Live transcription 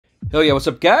Hell yeah, what's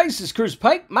up guys? This is Cruz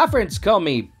Pyke. My friends call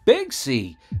me Big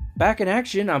C. Back in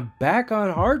action, I'm back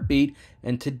on Heartbeat,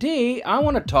 and today I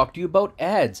want to talk to you about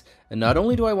ads. And not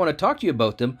only do I want to talk to you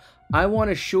about them, I want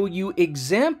to show you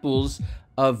examples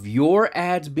of your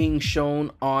ads being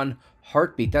shown on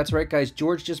Heartbeat. That's right guys,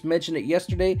 George just mentioned it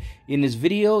yesterday in his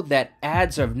video that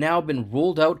ads have now been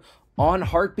rolled out on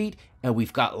Heartbeat, and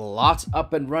we've got lots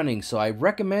up and running. So I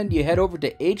recommend you head over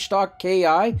to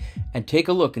h.ki and take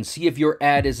a look and see if your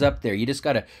ad is up there. You just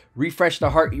gotta refresh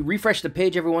the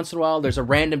page every once in a while. There's a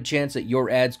random chance that your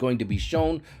ad's going to be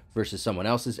shown versus someone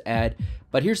else's ad.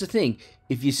 But here's the thing,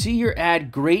 if you see your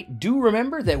ad, great. Do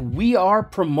remember that we are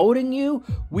promoting you,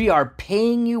 we are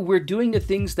paying you, we're doing the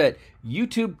things that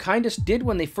YouTube kind of did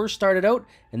when they first started out,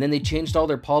 and then they changed all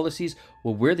their policies.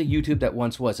 Well, we're the YouTube that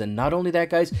once was. And not only that,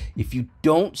 guys, if you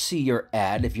don't see your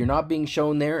ad, if you're not being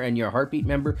shown there and you're a Heartbeat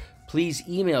member, please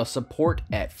email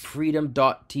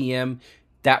support@freedom.tm.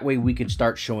 That way we can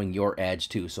start showing your ads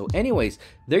too. So anyways,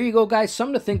 there you go, guys.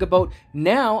 Something to think about.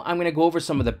 Now I'm going to go over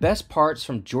some of the best parts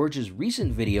from George's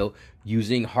recent video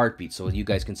using Heartbeat so you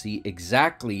guys can see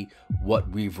exactly what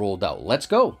we've rolled out. Let's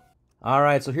go. All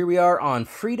right, so here we are on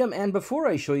Freedom. And before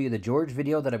I show you the George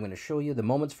video that I'm going to show you the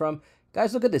moments from,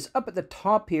 guys, look at this. Up at the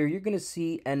top here, you're going to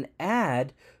see an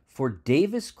ad for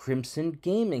Davis Crimson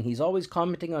Gaming. He's always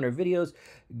commenting on our videos.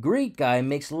 Great guy,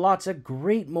 makes lots of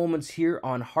great moments here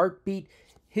on Heartbeat.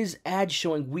 His ad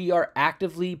showing we are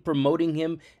actively promoting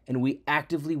him, and we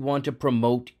actively want to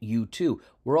promote you too.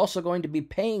 We're also going to be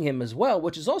paying him as well,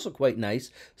 which is also quite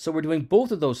nice. So we're doing both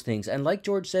of those things. And like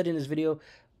George said in his video,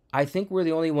 I think we're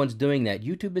the only ones doing that.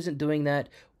 YouTube isn't doing that.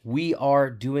 We are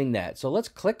doing that. So let's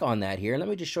click on that here. And let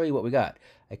me just show you what we got.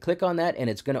 I click on that and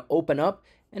it's going to open up,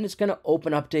 and it's going to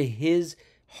open up to his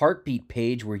Heartbeat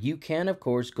page where you can, of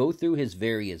course, go through his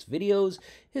various videos,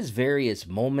 his various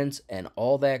moments, and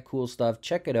all that cool stuff.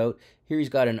 Check it out. Here he's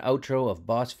got an outro of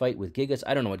Boss Fight with Gigas.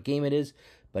 I don't know what game it is,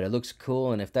 but it looks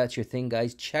cool. And if that's your thing,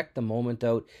 guys, check the moment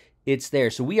out. It's there.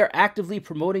 So we are actively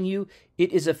promoting you.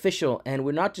 It is official, and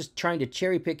we're not just trying to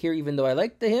cherry pick here, even though I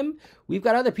like him. We've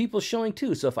got other people showing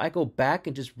too. So if I go back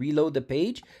and just reload the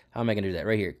page, how am I going to do that?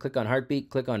 Right here. Click on Heartbeat,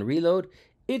 click on Reload.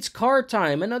 It's Car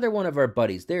Time, another one of our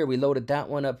buddies. There, we loaded that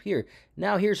one up here.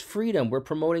 Now here's Freedom. We're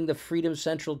promoting the Freedom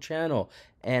Central channel.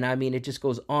 And I mean, it just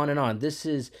goes on and on. This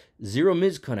is Zero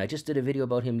Mizkun. I just did a video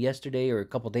about him yesterday or a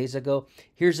couple days ago.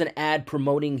 Here's an ad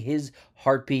promoting his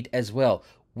Heartbeat as well.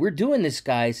 We're doing this,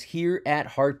 guys, here at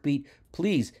Heartbeat.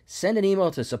 Please send an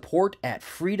email to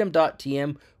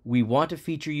support@freedom.tm. We want to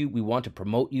feature you. We want to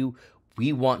promote you.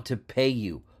 We want to pay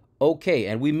you. Okay,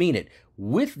 and we mean it.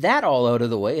 With that all out of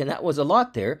the way, and that was a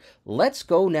lot there, let's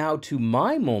go now to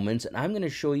my moments, and I'm going to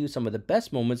show you some of the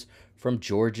best moments from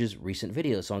George's recent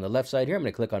videos. So on the left side here, I'm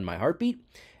going to click on my Heartbeat,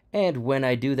 and when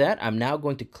I do that, I'm now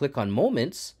going to click on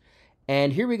Moments,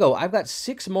 and here we go. I've got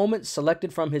 6 moments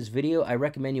selected from his video. I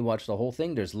recommend you watch the whole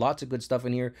thing. There's lots of good stuff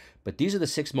in here, but these are the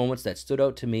 6 moments that stood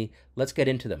out to me. Let's get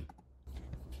into them.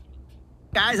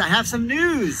 Guys, I have some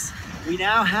news. We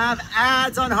now have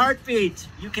ads on Heartbeat.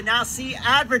 You can now see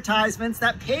advertisements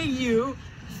that pay you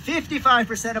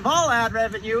 55% of all ad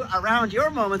revenue around your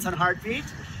moments on Heartbeat.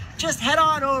 Just head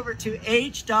on over to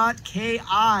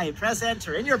h.ki, press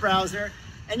enter in your browser,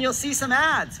 and you'll see some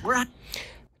ads.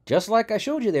 Just like I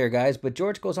showed you there, guys, but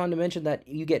George goes on to mention that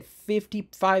you get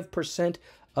 55%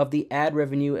 of the ad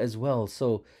revenue as well.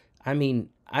 So, I mean,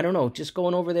 I don't know, just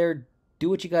going over there, do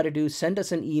what you got to do. Send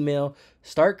us an email.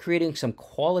 Start creating some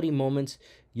quality moments.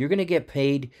 You're going to get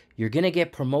paid. You're going to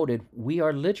get promoted. We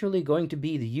are literally going to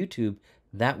be the YouTube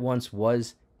that once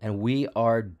was, and we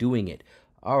are doing it.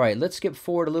 All right, let's skip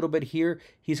forward a little bit here.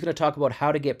 He's going to talk about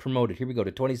how to get promoted. Here we go to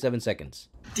 27 seconds.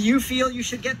 Do you feel you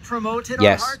should get promoted on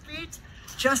Heartbeat?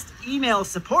 Just email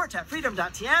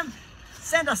support@freedom.tm.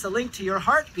 Send us a link to your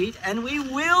Heartbeat, and we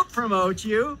will promote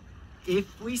you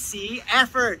if we see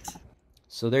effort.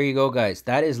 So there you go, guys.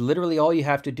 That is literally all you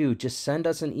have to do. Just send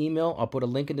us an email. I'll put a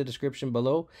link in the description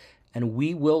below, and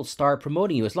we will start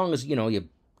promoting you. As long as, you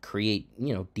create,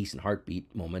 decent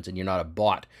Heartbeat moments and you're not a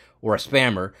bot or a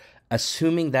spammer.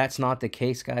 Assuming that's not the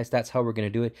case, guys, that's how we're going to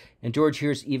do it. And George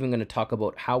here's even going to talk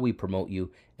about how we promote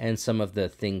you and some of the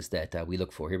things that we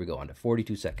look for. Here we go, on to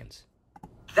 42 seconds.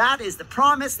 That is the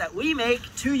promise that we make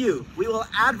to you. We will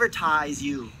advertise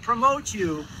you, promote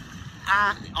you,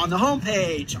 on the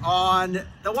homepage, on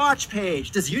the watch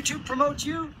page. Does YouTube promote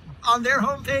you on their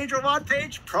homepage or watch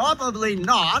page? Probably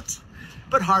not,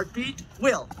 but Heartbeat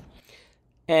will.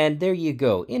 And there you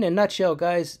go. In a nutshell,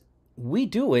 guys, we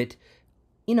do it.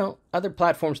 Other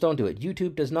platforms don't do it.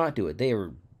 YouTube does not do it. They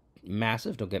are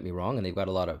massive, don't get me wrong, and they've got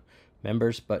a lot of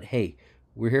members, but hey,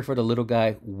 We're here for the little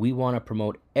guy. We want to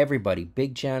promote everybody,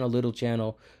 big channel, little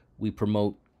channel. We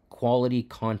promote quality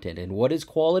content. And what is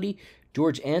quality?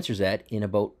 George answers that in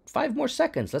about 5 more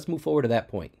seconds. Let's move forward to that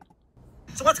point.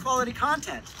 So what's quality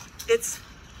content? It's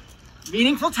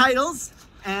meaningful titles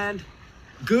and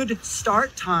good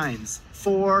start times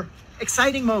for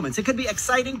exciting moments. It could be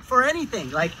exciting for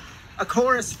anything, like a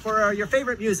chorus for your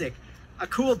favorite music, a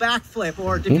cool backflip,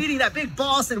 or defeating that big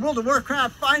boss in World of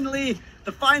Warcraft, finally,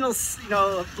 the final,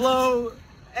 blow,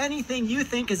 anything you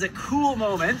think is a cool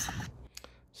moment.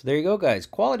 So there you go, guys.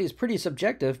 Quality is pretty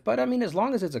subjective, but I mean, as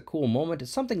long as it's a cool moment,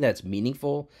 it's something that's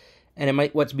meaningful, and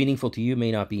what's meaningful to you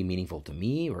may not be meaningful to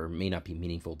me, or may not be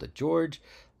meaningful to George.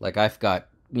 Like I've got,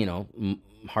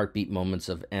 heartbeat moments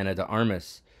of Anna de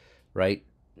Armas, right?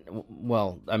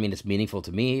 Well, I mean, it's meaningful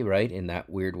to me, right? In that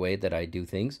weird way that I do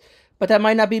things, but that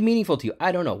might not be meaningful to you.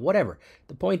 I don't know, whatever.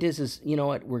 The point is you know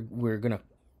what? We're going to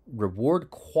reward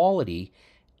quality,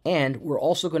 and we're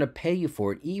also going to pay you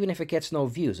for it, even if it gets no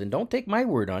views. And don't take my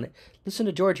word on it. Listen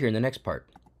to George here in the next part.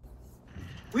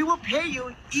 We will pay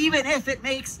you even if it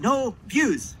makes no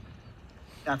views.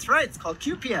 That's right, it's called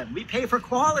QPM. We pay for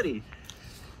quality.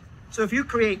 So if you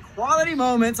create quality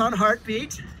moments on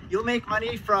Heartbeat, you'll make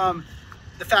money from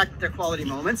the fact that they're quality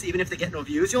moments, even if they get no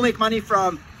views. You'll make money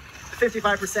from the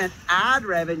 55% ad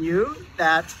revenue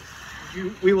that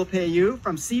we will pay you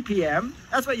from CPM.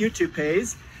 That's what YouTube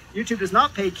pays. YouTube does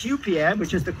not pay QPM,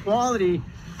 which is the quality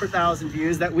per 1,000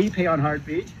 views that we pay on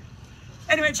Heartbeat.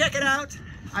 Anyway, check it out.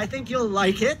 I think you'll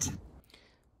like it.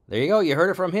 There you go. You heard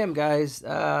it from him, guys.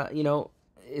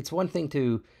 It's one thing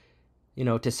to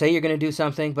say you're going to do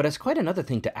something, but it's quite another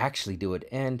thing to actually do it.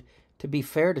 And to be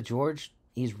fair to George,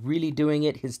 he's really doing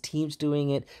it. His team's doing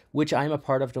it, which I'm a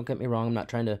part of. Don't get me wrong. I'm not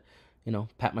trying to,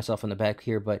 pat myself on the back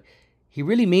here, but he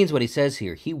really means what he says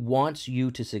here. He wants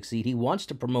you to succeed. He wants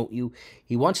to promote you.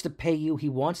 He wants to pay you. He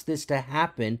wants this to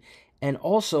happen. And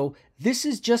also, this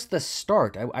is just the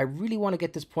start. I really want to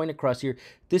get this point across here.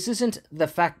 This isn't the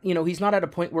fact, he's not at a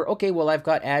point where, okay, well, I've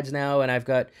got ads now, and I've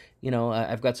got,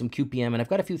 I've got some QPM, and I've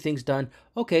got a few things done.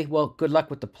 Okay, well, good luck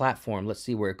with the platform. Let's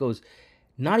see where it goes.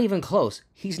 Not even close.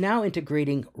 He's now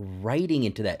integrating writing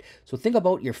into that. So think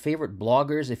about your favorite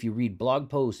bloggers. If you read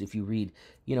blog posts, if you read,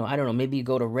 I don't know, maybe you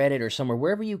go to Reddit or somewhere,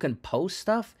 wherever you can post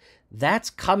stuff, that's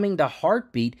coming to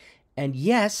Heartbeat. And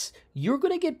yes, you're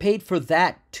going to get paid for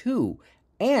that too.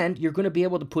 And you're going to be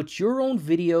able to put your own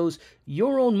videos,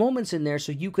 your own moments in there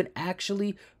so you can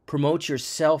actually promote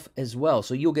yourself as well.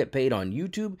 So you'll get paid on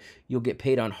YouTube, you'll get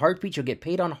paid on Heartbeat, you'll get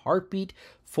paid on Heartbeat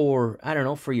for, I don't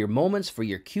know, for your moments, for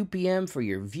your QPM, for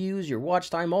your views, your watch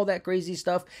time, all that crazy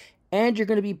stuff. And you're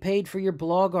going to be paid for your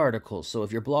blog articles. So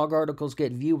if your blog articles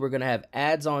get viewed, we're going to have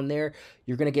ads on there.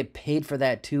 You're going to get paid for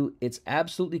that too. It's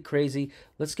absolutely crazy.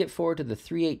 Let's get forward to the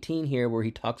 318 here where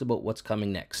he talks about what's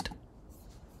coming next.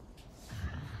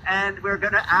 And we're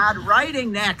going to add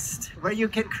writing next, where you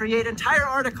can create entire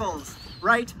articles,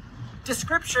 write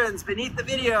descriptions beneath the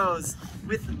videos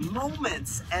with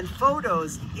moments and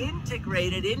photos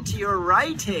integrated into your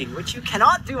writing, which you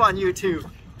cannot do on YouTube.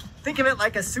 Think of it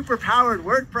like a super-powered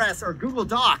WordPress or Google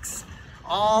Docs,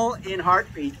 all in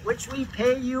Heartbeat, which we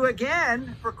pay you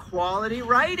again for quality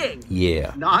writing.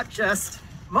 Yeah. Not just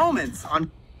moments on.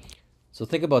 So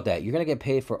think about that. You're going to get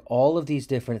paid for all of these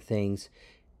different things.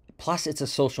 Plus, it's a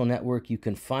social network. You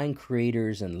can find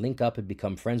creators and link up and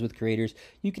become friends with creators.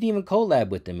 You can even collab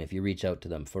with them if you reach out to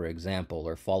them, for example,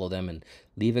 or follow them and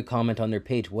leave a comment on their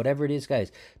page, whatever it is,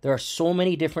 guys. There are so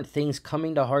many different things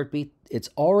coming to Heartbeat. It's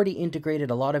already integrated,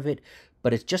 a lot of it,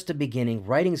 but it's just the beginning.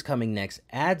 Writing's coming next.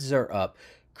 Ads are up.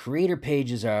 Creator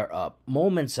pages are up.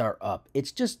 Moments are up.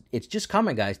 It's just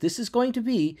coming, guys. This is going to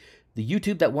be the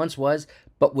YouTube that once was,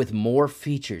 but with more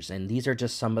features. And these are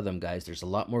just some of them, guys. There's a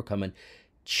lot more coming.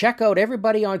 Check out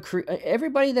everybody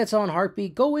that's on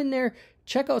Heartbeat. Go in there,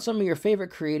 check out some of your favorite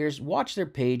creators, watch their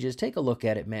pages, take a look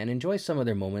at it, man. Enjoy some of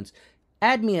their moments.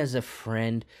 Add me as a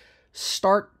friend.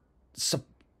 Start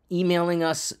emailing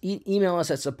us. Email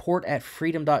us at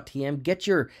support@freedom.tm. Get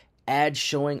your ads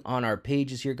showing on our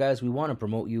pages here, guys. We want to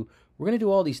promote you. We're going to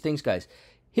do all these things, guys.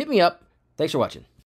 Hit me up. Thanks for watching.